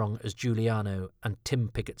Armstrong as Giuliano, and Tim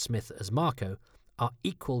Piggott-Smith as Marco, are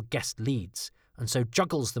equal guest leads, and so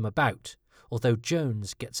juggles them about, although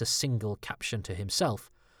Jones gets a single caption to himself,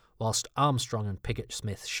 whilst Armstrong and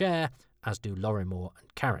Piggott-Smith share, as do Lorrimore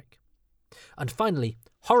and Carrick. And finally,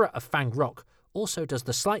 Horror of Fang Rock also does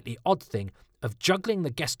the slightly odd thing of juggling the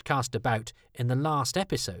guest cast about in the last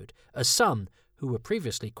episode, as some, who were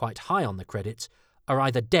previously quite high on the credits, are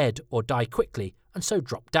either dead or die quickly and so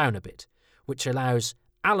drop down a bit, which allows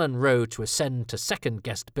Alan Rowe to ascend to second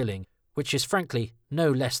guest billing, which is frankly no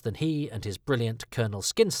less than he and his brilliant Colonel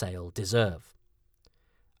Skinsale deserve.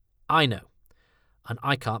 I know, and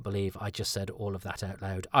I can't believe I just said all of that out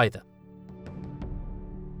loud either.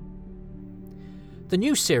 The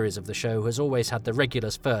new series of the show has always had the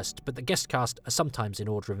regulars first, but the guest cast are sometimes in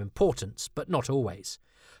order of importance, but not always.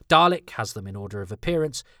 Dalek has them in order of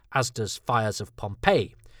appearance, as does Fires of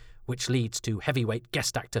Pompeii, which leads to heavyweight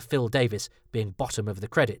guest actor Phil Davis being bottom of the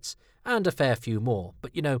credits, and a fair few more,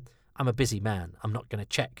 but you know, I'm a busy man, I'm not going to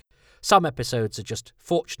check. Some episodes are just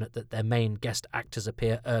fortunate that their main guest actors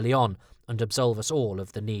appear early on and absolve us all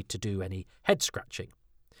of the need to do any head-scratching.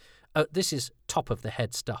 This is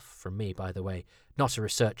top-of-the-head stuff from me, by the way, not a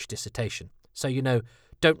research dissertation. So, you know,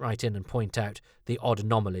 don't write in and point out the odd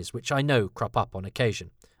anomalies which I know crop up on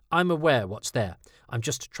occasion. I'm aware what's there. I'm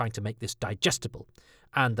just trying to make this digestible.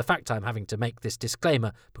 And the fact I'm having to make this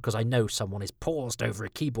disclaimer because I know someone is paused over a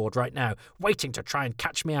keyboard right now, waiting to try and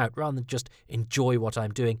catch me out rather than just enjoy what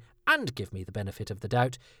I'm doing and give me the benefit of the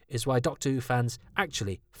doubt, is why Doctor Who fans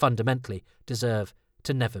actually, fundamentally, deserve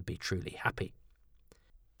to never be truly happy.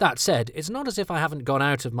 That said, it's not as if I haven't gone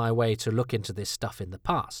out of my way to look into this stuff in the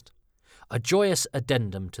past. A joyous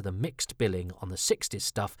addendum to the mixed billing on the 60s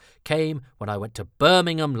stuff came when I went to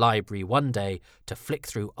Birmingham Library one day to flick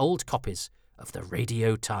through old copies of the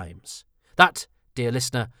Radio Times. That, dear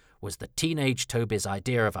listener, was the teenage Toby's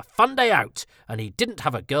idea of a fun day out, and he didn't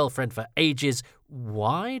have a girlfriend for ages.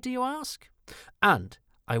 Why, do you ask? And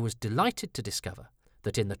I was delighted to discover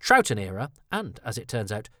that in the Troughton era, and, as it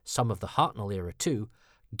turns out, some of the Hartnell era too,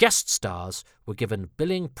 guest stars were given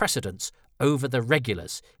billing precedence over the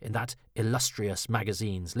regulars in that illustrious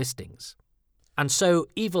magazine's listings. And so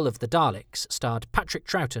Evil of the Daleks starred Patrick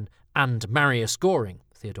Troughton and Marius Goring,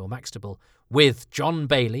 Theodore Maxtable, with John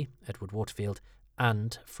Bailey, Edward Waterfield,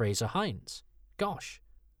 and Fraser Hines. Gosh.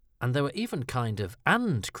 And there were even kind of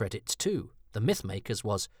and credits too. The Mythmakers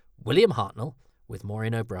was William Hartnell, with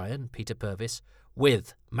Maureen O'Brien, Peter Purvis,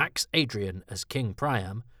 with Max Adrian as King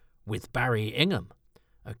Priam, with Barry Ingham.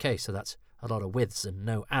 Okay, so that's a lot of withs and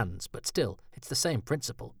no ands, but still, it's the same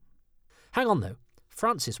principle. Hang on though,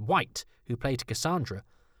 Frances White, who played Cassandra,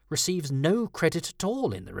 receives no credit at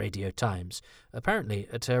all in the Radio Times, apparently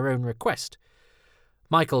at her own request.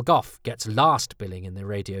 Michael Gough gets last billing in the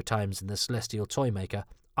Radio Times and the Celestial Toymaker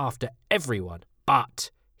after everyone,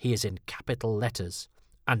 but he is in capital letters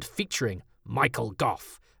and featuring Michael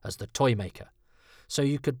Gough as the Toymaker. So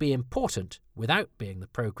you could be important without being the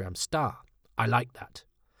programme star. I like that.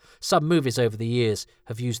 Some movies over the years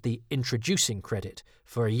have used the introducing credit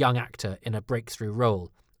for a young actor in a breakthrough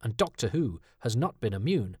role, and Doctor Who has not been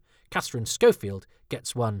immune. Catherine Schofield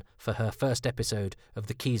gets one for her first episode of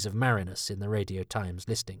The Keys of Marinus in the Radio Times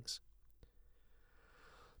listings.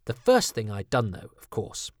 The first thing I'd done, though, of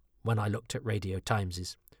course, when I looked at Radio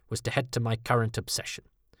Timeses, was to head to my current obsession.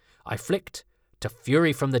 I flicked to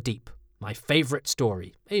Fury from the Deep, my favourite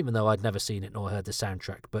story, even though I'd never seen it nor heard the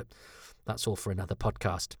soundtrack, but that's all for another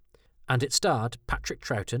podcast. And it starred Patrick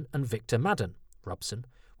Troughton and Victor Madden, Robson,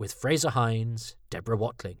 with Fraser Hines, Deborah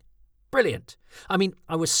Watling. Brilliant! I mean,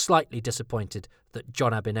 I was slightly disappointed that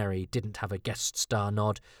John Abineri didn't have a guest star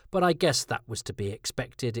nod, but I guess that was to be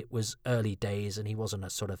expected. It was early days and he wasn't a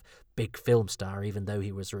sort of big film star, even though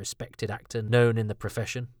he was a respected actor known in the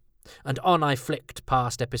profession. And on I flicked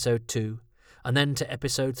past episode 2, and then to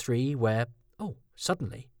episode 3 where,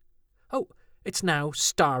 suddenly, it's now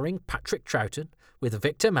starring Patrick Troughton with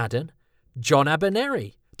Victor Madden, John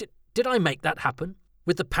Abineri. Did I make that happen?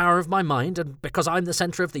 With the power of my mind and because I'm the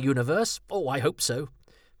centre of the universe? Oh, I hope so.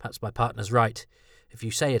 Perhaps my partner's right. If you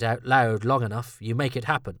say it out loud long enough, you make it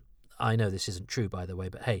happen. I know this isn't true, by the way,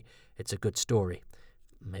 but hey, it's a good story.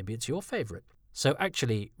 Maybe it's your favourite. So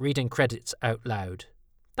actually, reading credits out loud,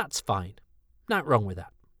 that's fine. Not wrong with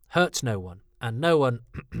that. Hurts no one, and no one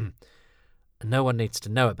needs to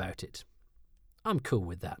know about it. I'm cool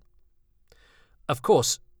with that. Of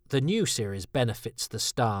course, the new series benefits the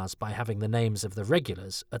stars by having the names of the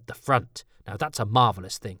regulars at the front. Now, that's a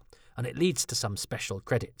marvellous thing, and it leads to some special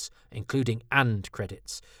credits, including and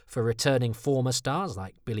credits, for returning former stars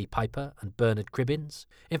like Billy Piper and Bernard Cribbins.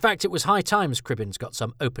 In fact, it was high times Cribbins got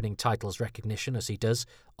some opening titles recognition, as he does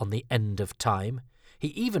on The End of Time. He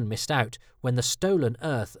even missed out when The Stolen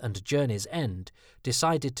Earth and Journey's End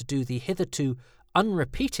decided to do the hitherto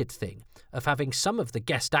unrepeated thing of having some of the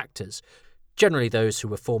guest actors, generally those who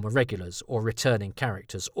were former regulars or returning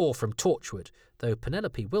characters, or from Torchwood, though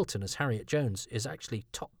Penelope Wilton as Harriet Jones is actually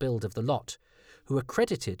top billed of the lot, who are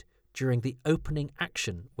credited during the opening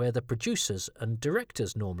action where the producers and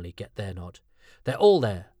directors normally get their nod. They're all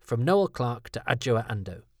there, from Noel Clarke to Adjoa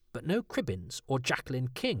Andoh, but no Cribbins or Jacqueline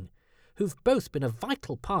King, who've both been a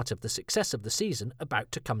vital part of the success of the season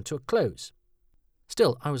about to come to a close.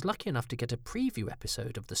 Still, I was lucky enough to get a preview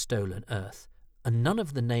episode of The Stolen Earth, and none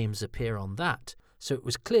of the names appear on that, so it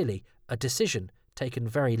was clearly a decision taken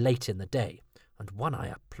very late in the day, and one I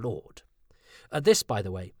applaud. This, by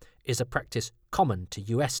the way, is a practice common to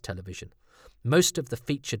US television. Most of the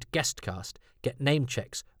featured guest cast get name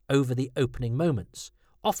checks over the opening moments,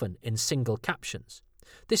 often in single captions.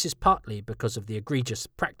 This is partly because of the egregious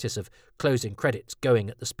practice of closing credits going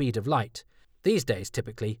at the speed of light. These days,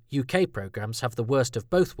 typically, UK programmes have the worst of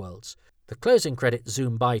both worlds. The closing credits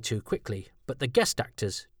zoom by too quickly, but the guest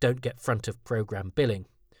actors don't get front of programme billing.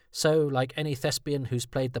 So, like any thespian who's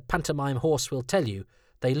played the pantomime horse will tell you,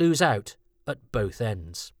 they lose out at both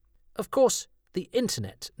ends. Of course, the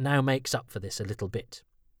internet now makes up for this a little bit.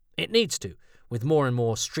 It needs to, with more and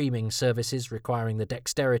more streaming services requiring the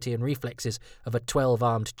dexterity and reflexes of a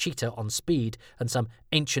 12-armed cheetah on speed and some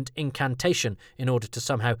ancient incantation in order to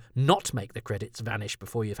somehow not make the credits vanish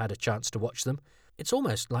before you've had a chance to watch them. It's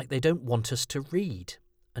almost like they don't want us to read,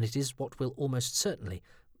 and it is what will almost certainly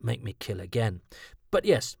make me kill again. But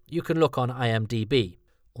yes, you can look on IMDb,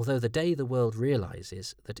 although the day the world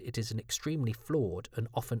realises that it is an extremely flawed and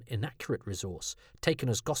often inaccurate resource taken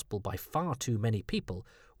as gospel by far too many people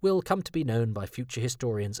will come to be known by future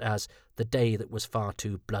historians as the day that was far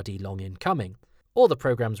too bloody long in coming, or the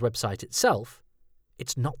programme's website itself,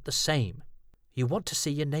 it's not the same. You want to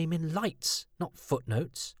see your name in lights, not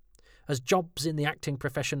footnotes. As jobs in the acting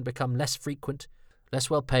profession become less frequent, less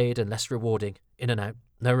well paid and less rewarding, in and out,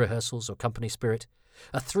 No rehearsals or company spirit.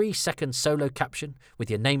 A 3-second solo caption with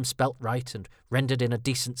your name spelt right and rendered in a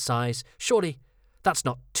decent size. Surely that's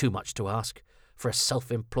not too much to ask for a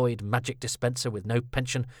self-employed magic dispenser with no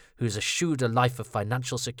pension who's eschewed a life of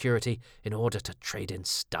financial security in order to trade in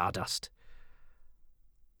stardust.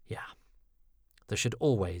 Yeah, there should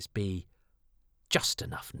always be just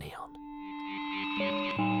enough neon.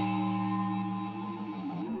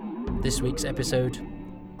 This week's episode,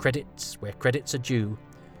 Credits Where Credits Are Due,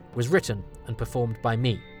 was written and performed by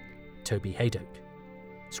me, Toby Hadoke.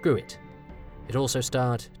 Screw it. It also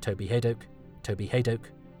starred Toby Hadoke, Toby Hadoke,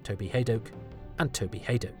 Toby Hadoke, and Toby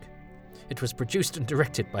Hadoke. It was produced and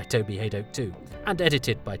directed by Toby Hadoke too, and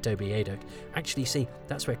edited by Toby Hadoke. Actually, see,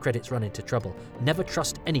 that's where credits run into trouble. Never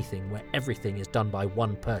trust anything where everything is done by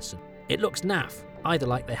one person. It looks naff, either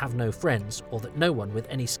like they have no friends or that no one with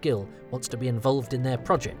any skill wants to be involved in their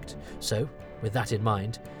project. So, with that in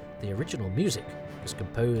mind, the original music was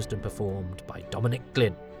composed and performed by Dominic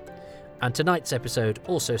Glynn. And tonight's episode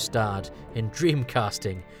also starred in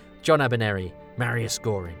Dreamcasting John Abineri, Marius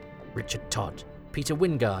Goring, Richard Todd, Peter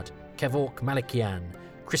Wingard, Kevork Malikian,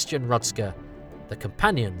 Christian Rodska, The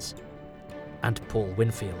Companions, and Paul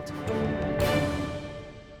Winfield.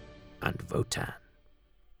 And Votan.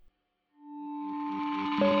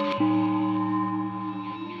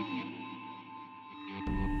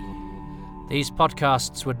 These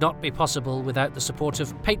podcasts would not be possible without the support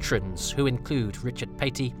of patrons who include Richard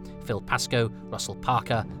Patey, Phil Pascoe, Russell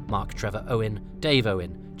Parker, Mark Trevor Owen, Dave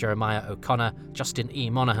Owen, Jeremiah O'Connor, Justin E.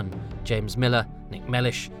 Monaghan, James Miller, Nick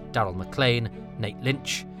Mellish, Darryl McLean, Nate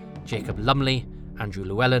Lynch, Jacob Lumley, Andrew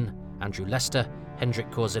Llewellyn, Andrew Lester,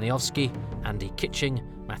 Hendrik Korzeniowski, Andy Kitching,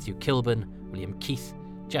 Matthew Kilburn, William Keith,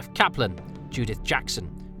 Jeff Kaplan, Judith Jackson,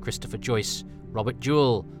 Christopher Joyce, Robert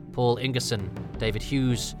Jewell, Paul Ingerson, David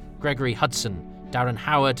Hughes, Gregory Hudson, Darren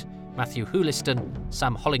Howard, Matthew Hooliston,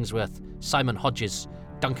 Sam Hollingsworth, Simon Hodges,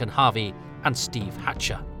 Duncan Harvey, and Steve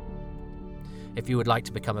Hatcher. If you would like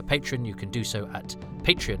to become a patron, you can do so at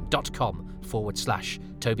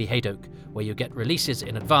patreon.com/Toby Hadoke, where you get releases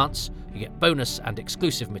in advance, you get bonus and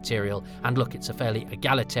exclusive material, and look, it's a fairly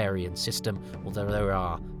egalitarian system, although there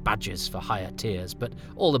are badges for higher tiers, but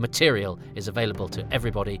all the material is available to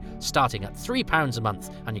everybody, starting at £3 a month,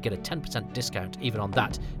 and you get a 10% discount even on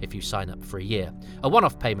that if you sign up for a year. A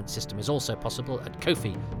one-off payment system is also possible at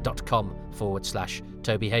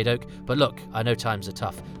kofi.com/Toby Hadoke. But look, I know times are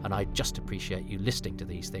tough, and I just appreciate you listening to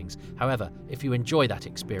these things. However, if you enjoy that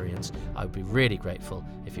experience, I would be really grateful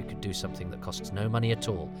if you could do something that costs no money at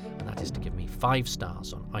all, and that is to give me 5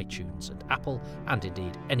 stars on iTunes and Apple, and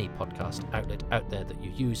indeed any podcast outlet out there that you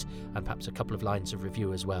use, and perhaps a couple of lines of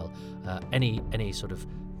review as well. Any sort of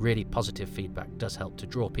really positive feedback does help to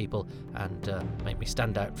draw people and make me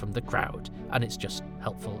stand out from the crowd, and it's just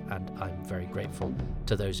helpful, and I'm very grateful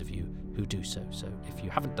to those of you who do so. So if you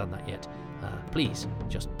haven't done that yet, please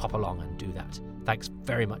just pop along and do that. Thanks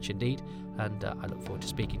very much indeed, and I look forward to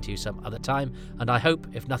speaking to you some other time, and I hope,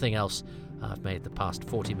 if nothing else, I've made the past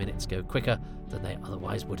 40 minutes go quicker than they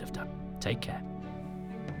otherwise would have done. Take care.